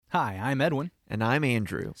Hi, I'm Edwin. And I'm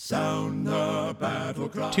Andrew. Sound the battle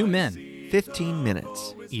cry. 2 men, 15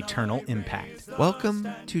 minutes. eternal impact. Welcome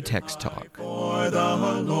to Text Talk. For the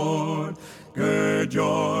Lord, gird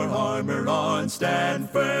your armor on, stand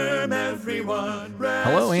firm, everyone.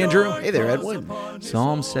 Hello, Andrew. Hey there, Edwin.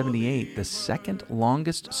 Psalm 78, the second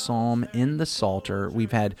longest psalm in the Psalter.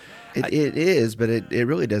 We've had It is, but it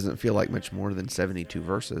really doesn't feel like much more than 72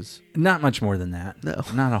 verses. not much more than that. No.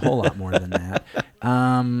 Not a whole lot more than that.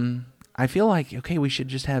 I feel like, okay, we should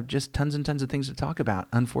just have just tons and tons of things to talk about.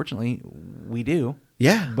 Unfortunately, we do.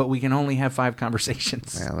 Yeah. But we can only have 5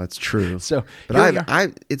 conversations. Well, that's true. So, But here we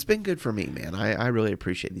are. it's been good for me, man. I really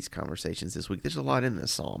appreciate these conversations this week. There's a lot in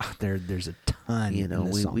this psalm. There's a ton You know, in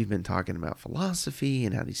this psalm. we've been talking about philosophy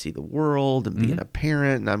and how do you see the world and being a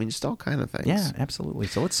parent. And I mean, just all kind of things. Yeah, absolutely.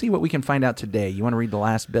 So let's see what we can find out today. You want to read the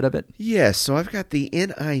last bit of it? Yes, so I've got the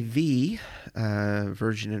NIV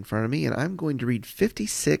version in front of me, and I'm going to read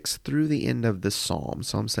 56 through the end of the Psalm,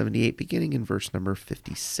 Psalm 78, beginning in verse number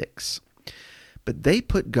 56. But they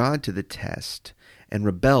put God to the test and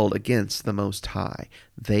rebelled against the Most High.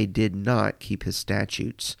 They did not keep his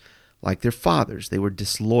statutes. Like their fathers, they were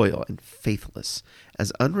disloyal and faithless,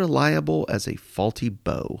 as unreliable as a faulty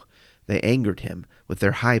bow. They angered him with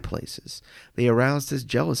their high places. They aroused his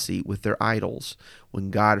jealousy with their idols. When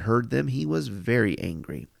God heard them, he was very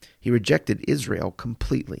angry. He rejected Israel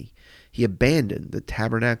completely. He abandoned the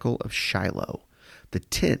tabernacle of Shiloh, the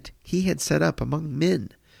tent he had set up among men.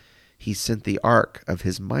 He sent the ark of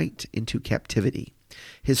his might into captivity,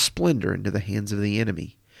 his splendor into the hands of the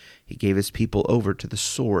enemy. He gave his people over to the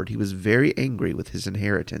sword. He was very angry with his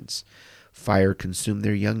inheritance. Fire consumed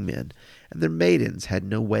their young men, and their maidens had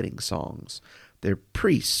no wedding songs. Their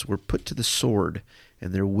priests were put to the sword,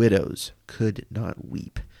 and their widows could not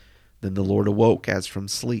weep. Then the Lord awoke as from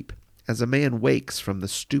sleep, as a man wakes from the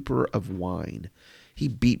stupor of wine. He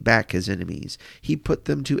beat back his enemies. He put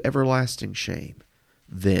them to everlasting shame.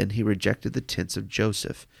 Then he rejected the tents of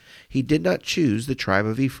Joseph. He did not choose the tribe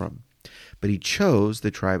of Ephraim, but he chose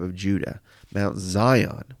the tribe of Judah, Mount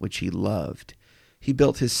Zion, which he loved. He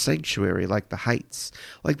built his sanctuary like the heights,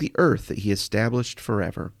 like the earth that he established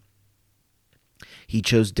forever. He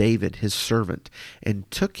chose David, his servant,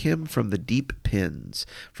 and took him from the deep pens.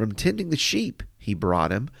 From tending the sheep he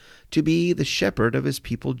brought him to be the shepherd of his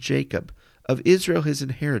people Jacob, of Israel his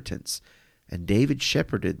inheritance. And David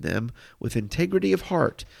shepherded them with integrity of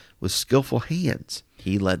heart, with skillful hands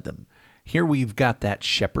he led them. Here we've got that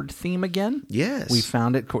shepherd theme again. Yes. We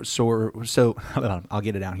found it. So I'll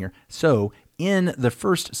get it out here. So in the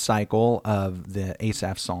first cycle of the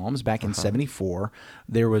Asaph Psalms, back in 74,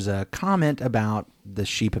 there was a comment about the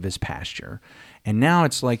sheep of his pasture. And now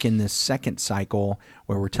it's like in this second cycle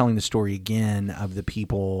where we're telling the story again of the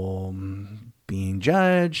people being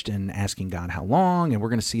judged and asking God how long, and we're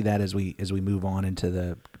going to see that as we move on into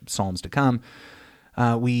the Psalms to come.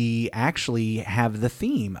 We actually have the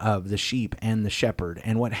theme of the sheep and the shepherd.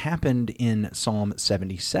 And what happened in Psalm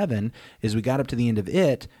 77 is we got up to the end of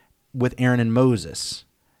it with Aaron and Moses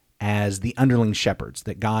as the underling shepherds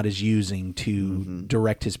that God is using to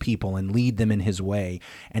direct his people and lead them in his way.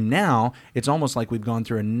 And now it's almost like we've gone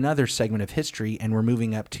through another segment of history and we're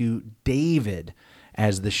moving up to David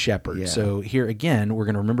as the shepherd. Yeah. So here again, we're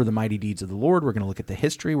going to remember the mighty deeds of the Lord. We're going to look at the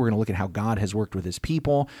history. We're going to look at how God has worked with his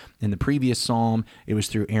people. In the previous psalm, it was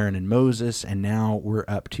through Aaron and Moses, and now we're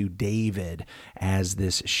up to David as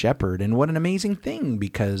this shepherd. And what an amazing thing,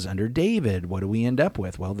 because under David, what do we end up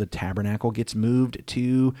with? Well, the tabernacle gets moved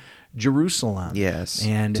to Jerusalem. Yes,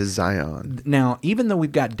 and to Zion. Now, even though we've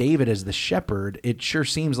got David as the shepherd, it sure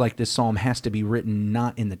seems like this psalm has to be written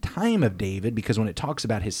not in the time of David, because when it talks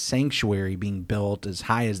about his sanctuary being built as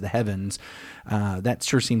high as the heavens, that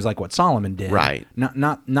sure seems like what Solomon did. Right.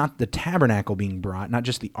 Not the tabernacle being brought, not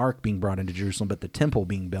just the ark being brought into Jerusalem, but the temple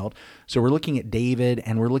being built. So we're looking at David,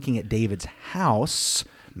 and we're looking at David's house,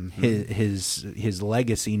 his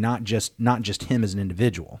legacy, not just him as an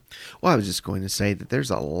individual. Well, I was just going to say that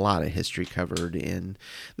there's a lot of history covered in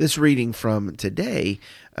this reading from today.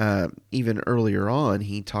 Even earlier on,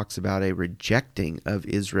 he talks about a rejecting of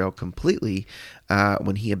Israel completely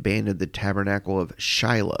when he abandoned the tabernacle of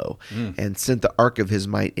Shiloh and sent the ark of his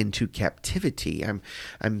might into captivity.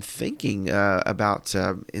 I'm thinking about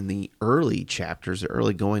in the early chapters, the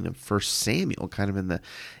early going of 1 Samuel, kind of in the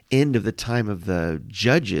end of the time of the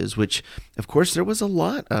Judges, which, of course, there was a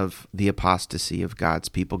lot of the apostasy of God's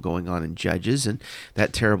people going on in Judges, and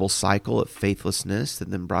that terrible cycle of faithlessness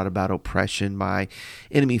that then brought about oppression by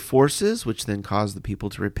enemy forces, which then caused the people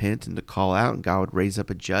to repent and to call out, and God would raise up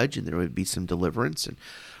a judge, and there would be some deliverance and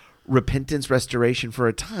repentance, restoration for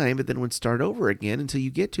a time, but then would start over again until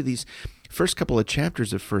you get to these first couple of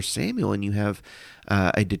chapters of 1 Samuel, and you have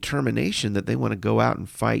a determination that they want to go out and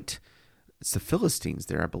fight. It's the Philistines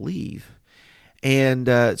there, I believe. And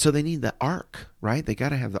so they need the ark, right? They got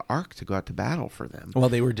to have the ark to go out to battle for them. Well,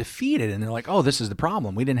 they were defeated, and they're like, "Oh, this is the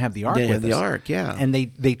problem. We didn't have the ark They with have the us." ark, yeah. And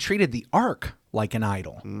they treated the ark like an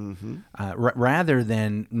idol, rather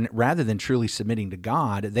than truly submitting to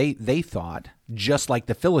God. They thought, just like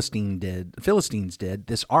the Philistines did,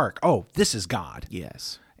 this ark. Oh, this is God.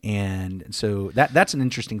 Yes. And so that's an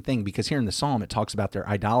interesting thing, because here in the Psalm it talks about their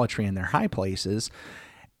idolatry and their high places.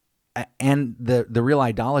 And the real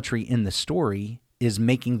idolatry in the story is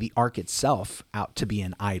making the ark itself out to be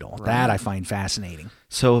an idol. Right. That I find fascinating.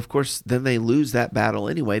 So, of course, then they lose that battle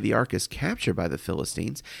anyway. The ark is captured by the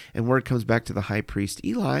Philistines, and word comes back to the high priest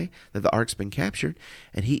Eli that the ark's been captured,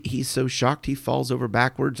 and he's so shocked he falls over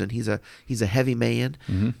backwards, and he's a heavy man,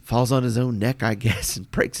 falls on his own neck, I guess, and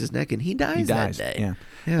breaks his neck, and he dies that day.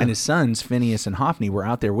 Yeah. And his sons, Phinehas and Hophni, were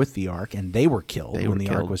out there with the ark, and they were killed when the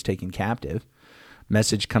ark was taken captive.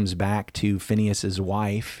 Message comes back to Phinehas's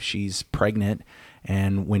wife. She's pregnant,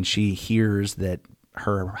 and when she hears that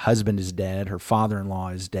her husband is dead, her father-in-law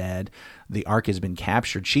is dead, the ark has been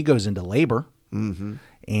captured, she goes into labor,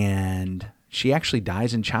 and she actually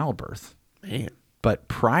dies in childbirth. Man. But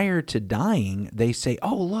prior to dying, they say,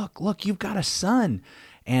 "Oh, look, you've got a son."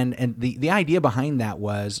 And the idea behind that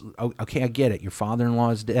was, okay, I get it. Your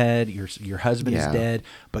father-in-law is dead. Your husband is dead.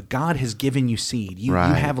 But God has given you seed. You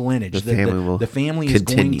have lineage. The family is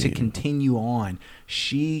going to continue on.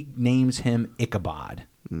 She names him Ichabod,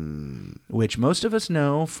 which most of us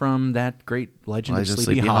know from that great legend of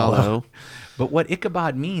Sleepy Hollow. But what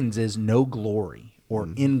Ichabod means is no glory, or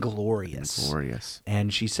inglorious. Inglorious.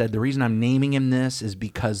 And she said, the reason I'm naming him this is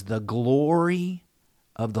because the glory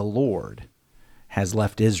of the Lord has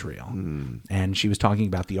left Israel. And she was talking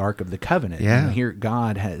about the Ark of the Covenant. Yeah. And here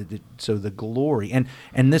God had, so the glory. And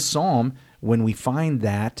this psalm, when we find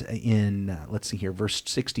that in, let's see here, verse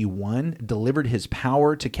 61, delivered his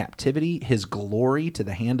power to captivity, his glory to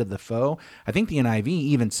the hand of the foe. I think the NIV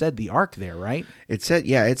even said the ark there, right? It said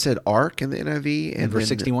ark in the NIV. And verse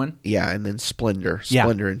 61? Yeah, and then splendor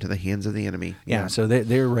into the hands of the enemy. Yeah, so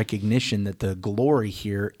their recognition that the glory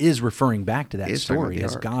here is referring back to that story,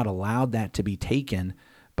 as God allowed that to be taken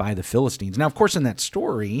by the Philistines. Now, of course, in that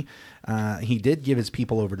story, he did give his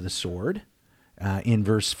people over to the sword. In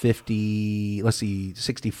verse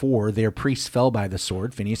 64, their priests fell by the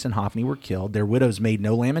sword. Phinehas and Hophni were killed. Their widows made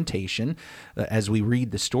no lamentation. As we read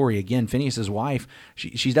the story again, Phinehas's wife,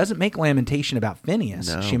 she doesn't make lamentation about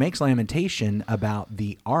Phinehas. No. She makes lamentation about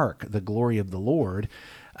the ark, the glory of the Lord.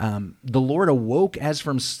 The Lord awoke as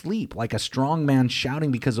from sleep, like a strong man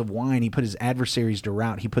shouting because of wine. He put his adversaries to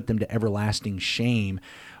rout. He put them to everlasting shame.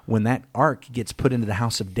 When that ark gets put into the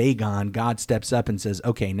house of Dagon, God steps up and says,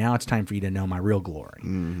 okay, now it's time for you to know my real glory.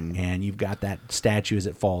 And you've got that statue as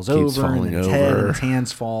it falls over, and its head and its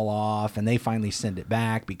hands fall off, and they finally send it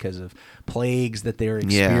back because of plagues that they're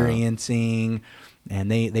experiencing. And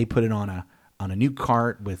they put it on a new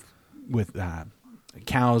cart with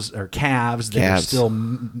cows or calves that are still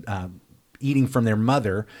eating from their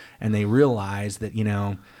mother, and they realize that,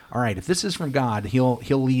 all right, if this is from God, he'll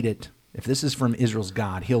lead it. If this is from Israel's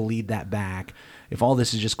God, he'll lead that back. If all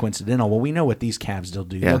this is just coincidental, well, we know what these calves will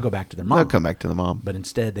do. They'll go back to their mom. They'll come back to the mom. But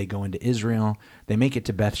instead, they go into Israel. They make it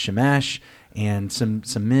to Beth Shemesh, and some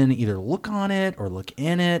men either look on it or look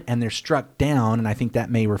in it, and they're struck down. And I think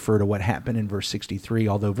that may refer to what happened in verse 63,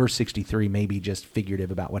 although verse 63 may be just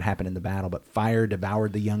figurative about what happened in the battle. But fire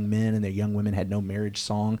devoured the young men, and their young women had no marriage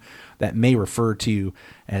song. That may refer to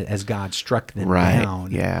as God struck them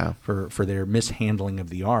down for their mishandling of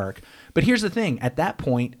the ark. But here's the thing. At that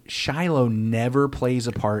point, Shiloh never plays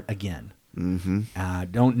a part again.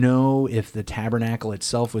 Don't know if the tabernacle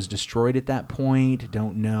itself was destroyed at that point.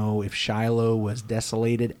 Don't know if Shiloh was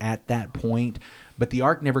desolated at that point. But the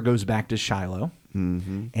ark never goes back to Shiloh.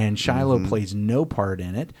 And Shiloh plays no part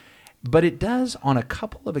in it. But it does, on a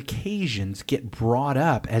couple of occasions, get brought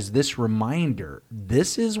up as this reminder.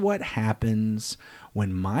 This is what happens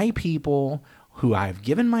when my people, who I've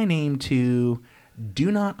given my name to,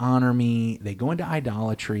 do not honor me. They go into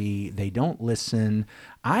idolatry. They don't listen.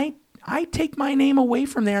 I take my name away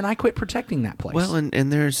from there, and I quit protecting that place. Well,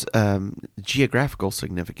 and there's geographical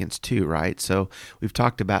significance too, right? So we've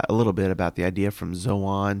talked about a little bit about the idea from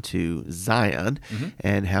Zoan to Zion,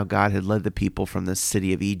 and how God had led the people from the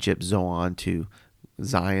city of Egypt, Zoan, to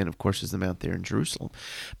Zion, of course, is the mount there in Jerusalem.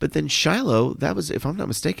 But then Shiloh, that was, if I'm not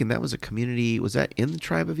mistaken, that was a community, was that in the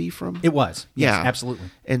tribe of Ephraim? It was. Yes, Yeah. absolutely.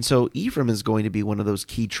 And so Ephraim is going to be one of those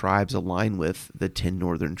key tribes aligned with the 10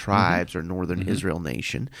 northern tribes or northern Israel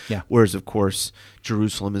nation. Yeah. Whereas, of course,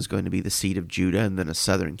 Jerusalem is going to be the seat of Judah and then a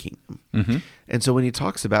southern kingdom. And so when he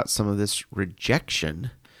talks about some of this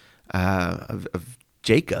rejection of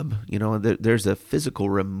Jacob, there's a physical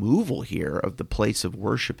removal here of the place of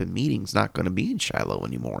worship and meetings. Not going to be in Shiloh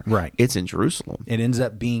anymore. Right. It's in Jerusalem. It ends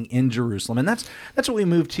up being in Jerusalem. And that's what we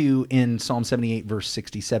move to in Psalm 78, verse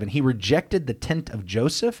 67. He rejected the tent of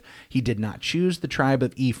Joseph. He did not choose the tribe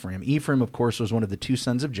of Ephraim. Ephraim, of course, was one of the two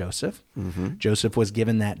sons of Joseph. Joseph was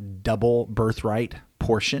given that double birthright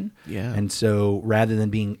portion. Yeah. And so rather than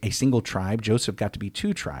being a single tribe, Joseph got to be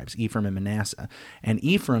two tribes, Ephraim and Manasseh. And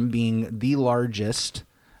Ephraim, being the largest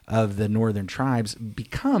of the northern tribes,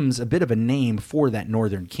 becomes a bit of a name for that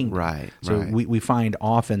northern kingdom. Right. So right. we find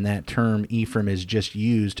often that term Ephraim is just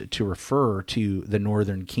used to refer to the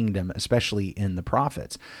northern kingdom, especially in the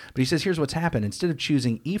prophets. But he says, here's what's happened. Instead of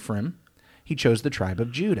choosing Ephraim, he chose the tribe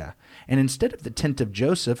of Judah. And instead of the tent of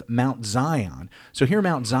Joseph, Mount Zion. So here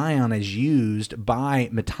Mount Zion is used by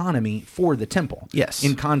metonymy for the temple. Yes.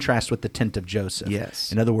 In contrast with the tent of Joseph.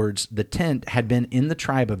 Yes. In other words, the tent had been in the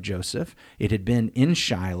tribe of Joseph. It had been in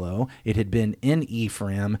Shiloh. It had been in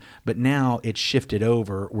Ephraim. But now it's shifted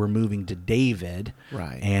over. We're moving to David.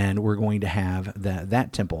 Right. And we're going to have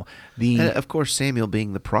that temple. And of course, Samuel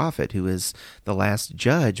being the prophet who is the last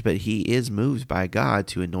judge, but he is moved by God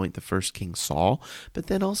to anoint the first king Saul, but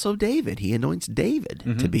then also David. He anoints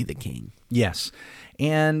David to be the king. Yes.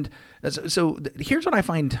 And so here's what I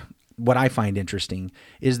find interesting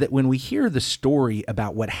is that when we hear the story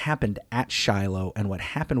about what happened at Shiloh and what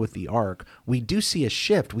happened with the ark, we do see a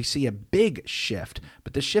shift. We see a big shift,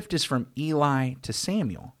 but the shift is from Eli to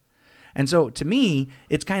Samuel. And so to me,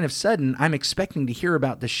 it's kind of sudden. I'm expecting to hear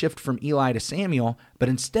about the shift from Eli to Samuel, but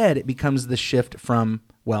instead it becomes the shift from,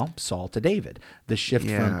 Saul to David, the shift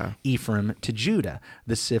from Ephraim to Judah,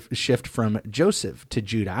 the shift from Joseph to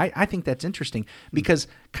Judah. I think that's interesting because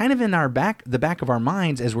kind of in the back of our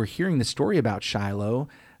minds, as we're hearing the story about Shiloh,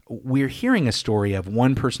 we're hearing a story of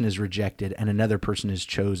one person is rejected and another person is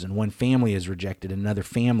chosen. One family is rejected and another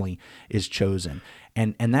family is chosen.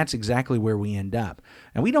 And that's exactly where we end up.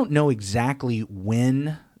 And we don't know exactly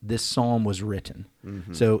when this psalm was written.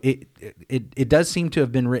 So it does seem to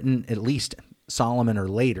have been written at least Solomon or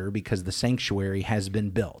later because the sanctuary has been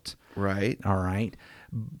built. Right. All right.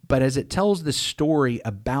 But as it tells the story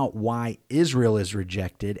about why Israel is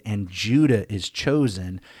rejected and Judah is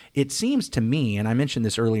chosen, it seems to me, and I mentioned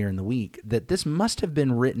this earlier in the week, that this must have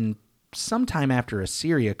been written sometime after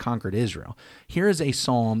Assyria conquered Israel. Here is a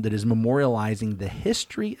psalm that is memorializing the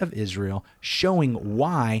history of Israel, showing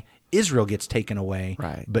why Israel gets taken away,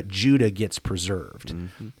 but Judah gets preserved.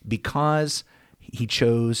 Because he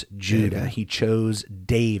chose Judah. He chose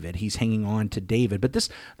David. He's hanging on to David. But this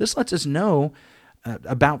lets us know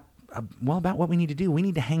about what we need to do. We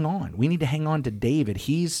need to hang on. We need to hang on to David.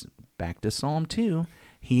 He's, back to Psalm 2,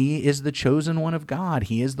 he is the chosen one of God.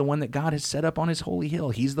 He is the one that God has set up on his holy hill.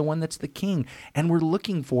 He's the one that's the king. And we're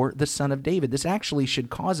looking for the son of David. This actually should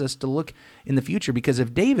cause us to look in the future, because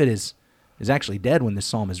if David is actually dead when this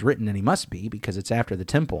psalm is written, and he must be because it's after the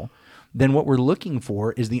temple, then what we're looking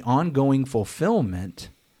for is the ongoing fulfillment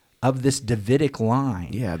of this Davidic line.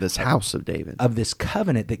 Yeah, this house of David. Of this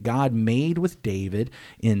covenant that God made with David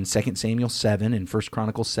in 2 Samuel 7 and 1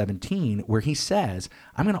 Chronicles 17, where he says,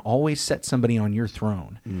 I'm going to always set somebody on your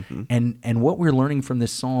throne. And what we're learning from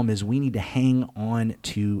this psalm is we need to hang on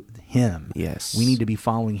to him. Yes. We need to be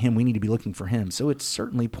following him. We need to be looking for him. So it's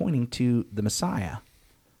certainly pointing to the Messiah,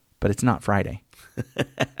 but it's not Friday.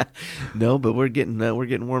 No, but we're getting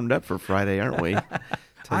warmed up for Friday, aren't we?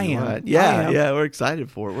 I am. Yeah, we're excited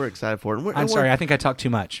for it. I'm sorry, I think I talked too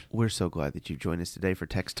much. We're so glad that you've joined us today for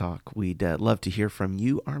Text Talk. We'd love to hear from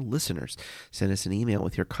you, our listeners. Send us an email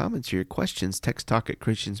with your comments or your questions,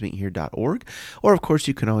 texttalk@christiansmeethere.org. Or, of course,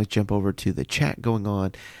 you can always jump over to the chat going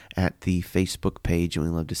on at the Facebook page, and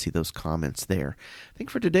we love to see those comments there. I think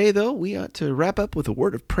for today, though, we ought to wrap up with a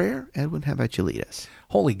word of prayer. Edwin, how about you lead us?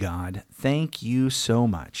 Holy God, thank you so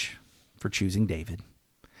much for choosing David.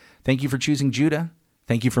 Thank you for choosing Judah.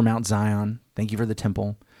 Thank you for Mount Zion. Thank you for the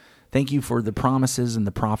temple. Thank you for the promises and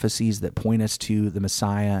the prophecies that point us to the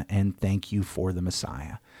Messiah, and thank you for the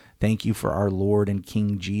Messiah. Thank you for our Lord and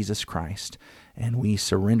King Jesus Christ. And we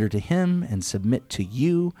surrender to him and submit to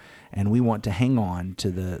you, and we want to hang on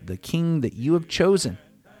to the King that you have chosen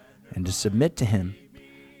and to submit to him,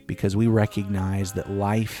 because we recognize that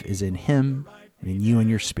life is in him and in you and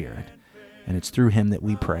your Spirit. and it's through him that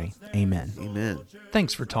we pray. Amen. Amen.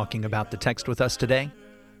 Thanks for talking about the text with us today.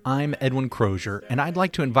 I'm Edwin Crozier, and I'd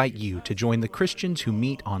like to invite you to join the Christians who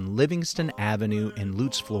meet on Livingston Avenue in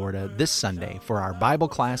Lutz, Florida this Sunday for our Bible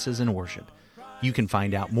classes and worship. You can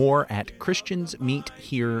find out more at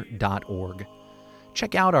christiansmeethere.org.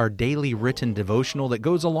 Check out our daily written devotional that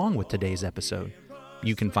goes along with today's episode.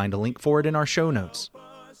 You can find a link for it in our show notes.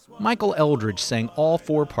 Michael Eldridge sang all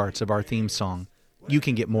 4 parts of our theme song. You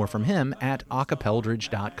can get more from him at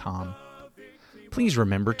acapeldridge.com. Please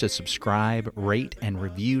remember to subscribe, rate, and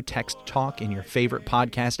review Text Talk in your favorite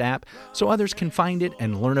podcast app so others can find it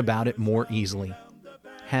and learn about it more easily.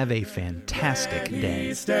 Have a fantastic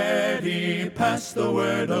day. Steady, pass the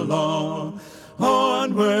word along.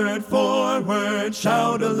 Onward, forward,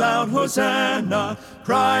 shout aloud, Hosanna.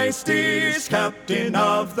 Christ is captain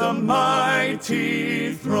of the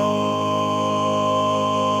mighty throne.